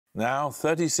Now,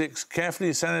 36 carefully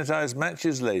sanitised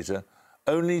matches later,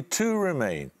 only 2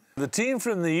 remain. The team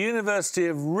from the University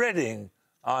of Reading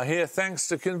are here thanks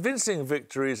to convincing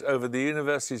victories over the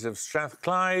universities of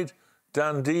Strathclyde,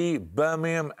 Dundee,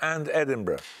 Birmingham and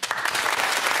Edinburgh.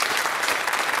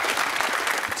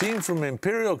 The team from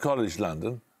Imperial College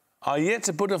London are yet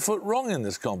to put a foot wrong in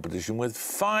this competition with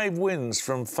 5 wins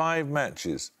from 5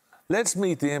 matches. Let's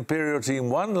meet the Imperial team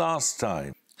one last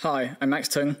time. Hi, I'm Max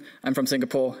Tung. I'm from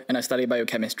Singapore and I study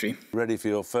biochemistry. Ready for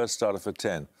your first starter for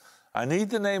 10. I need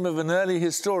the name of an early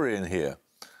historian here.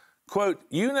 Quote,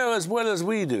 you know as well as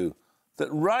we do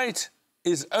that right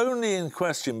is only in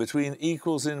question between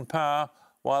equals in power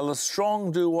while the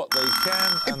strong do what they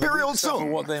can and Imperial the weak suffer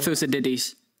what they...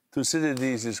 Thucydides.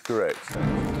 Thucydides is correct.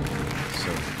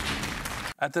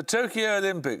 At the Tokyo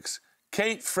Olympics,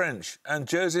 Kate French and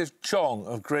Joseph Chong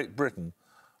of Great Britain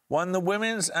won the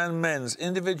women's and men's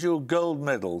individual gold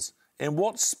medals in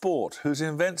what sport whose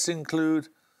events include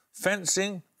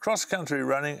fencing, cross-country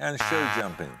running and show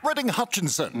jumping? Reading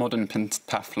Hutchinson. Modern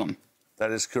pentathlon.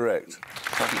 That is correct.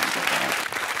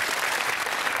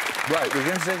 Right, we're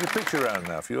going to take a picture round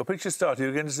now. For your picture starter,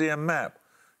 you're going to see a map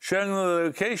showing the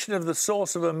location of the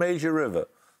source of a major river.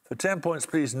 For 10 points,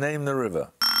 please name the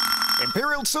river.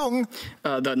 Imperial Zeng.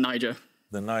 The Niger.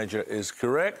 The Niger is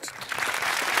correct.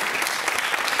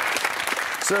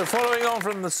 So, following on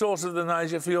from the source of the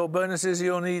Niger, for your bonuses,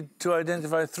 you'll need to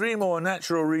identify 3 more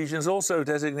natural regions also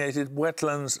designated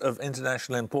wetlands of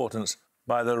international importance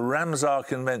by the Ramsar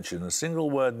Convention. A single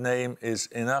word name is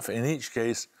enough in each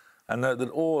case, and note that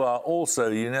all are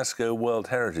also UNESCO World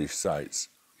Heritage Sites.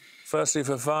 Firstly,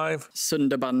 for 5.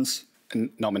 Sundarbans.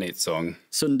 Nominate song.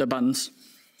 Sundarbans.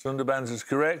 Sundarbans is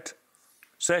correct.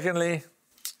 Secondly.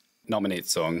 Nominate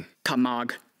song.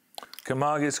 Camargue.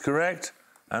 Camargue is correct.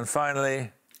 And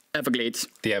finally. Everglades.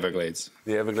 The Everglades.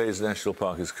 The Everglades National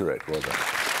Park is correct. Well done.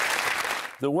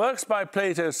 The works by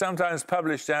Plato, sometimes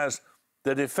published as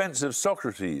The Defence of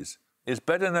Socrates, is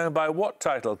better known by what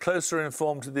title, closer in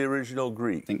form to the original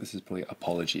Greek? I think this is probably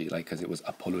apology, like, because it was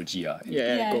apologia.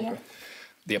 Yeah.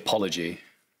 The apology.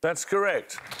 That's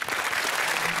correct.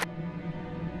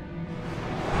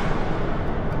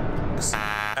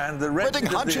 And the Reading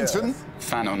Hutchinson.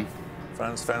 Fanon.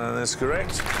 Frantz Fanon is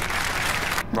correct.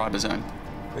 Ribosome.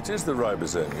 It is the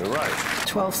ribosome, you're right.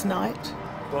 Twelfth Night.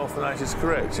 Twelfth Night is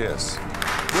correct, yes.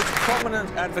 Which prominent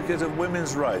advocate of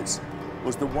women's rights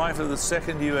was the wife of the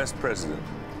second US president?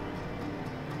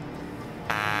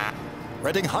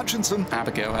 Reading Hutchinson.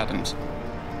 Abigail Adams.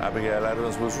 Abigail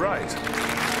Adams was right.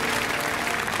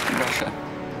 Russia.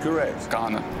 Correct.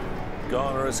 Ghana.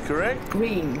 Ghana is correct.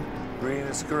 Green. Green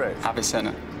is correct.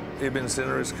 Avicenna. Ibn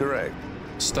Sina is correct.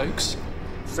 Stokes.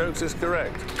 Stokes is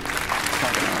correct.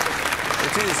 Fragonard.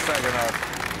 It is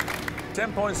Fragonard.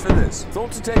 10 points for this.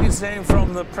 Thought to take its name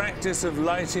from the practice of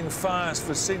lighting fires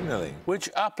for signalling. Which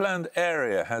upland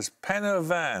area has Pen y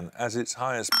Fan as its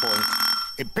highest point?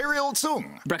 Imperial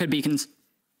Zeng. Brecon Beacons.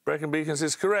 Brecon Beacons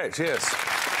is correct, yes.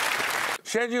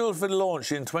 Scheduled for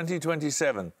launch in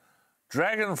 2027,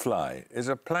 Dragonfly is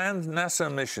a planned NASA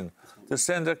mission to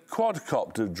send a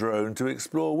quadcopter drone to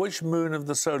explore which moon of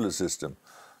the solar system,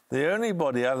 the only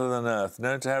body other than Earth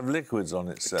known to have liquids on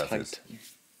its surface.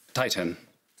 Titan.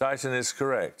 Titan is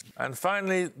correct. And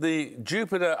finally, the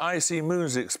Jupiter Icy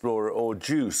Moons Explorer, or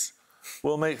JUICE,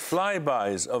 will make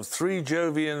flybys of 3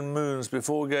 Jovian moons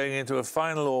before going into a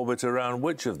final orbit around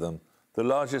which of them? The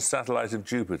largest satellite of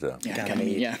Jupiter.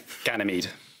 Ganymede. Yeah. Ganymede.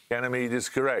 Ganymede is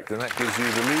correct, and that gives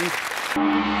you the lead.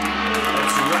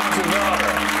 It's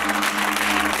Ratavara.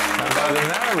 And by the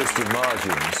narrowest of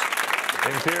margins,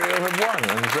 Imperial have won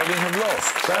and Reading have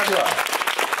lost. Bad luck.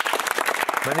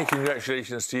 Many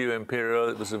congratulations to you, Imperial.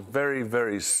 It was a very,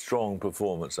 very strong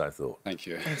performance, I thought. Thank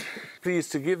you.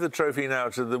 Pleased to give the trophy now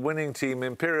to the winning team,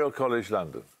 Imperial College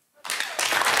London.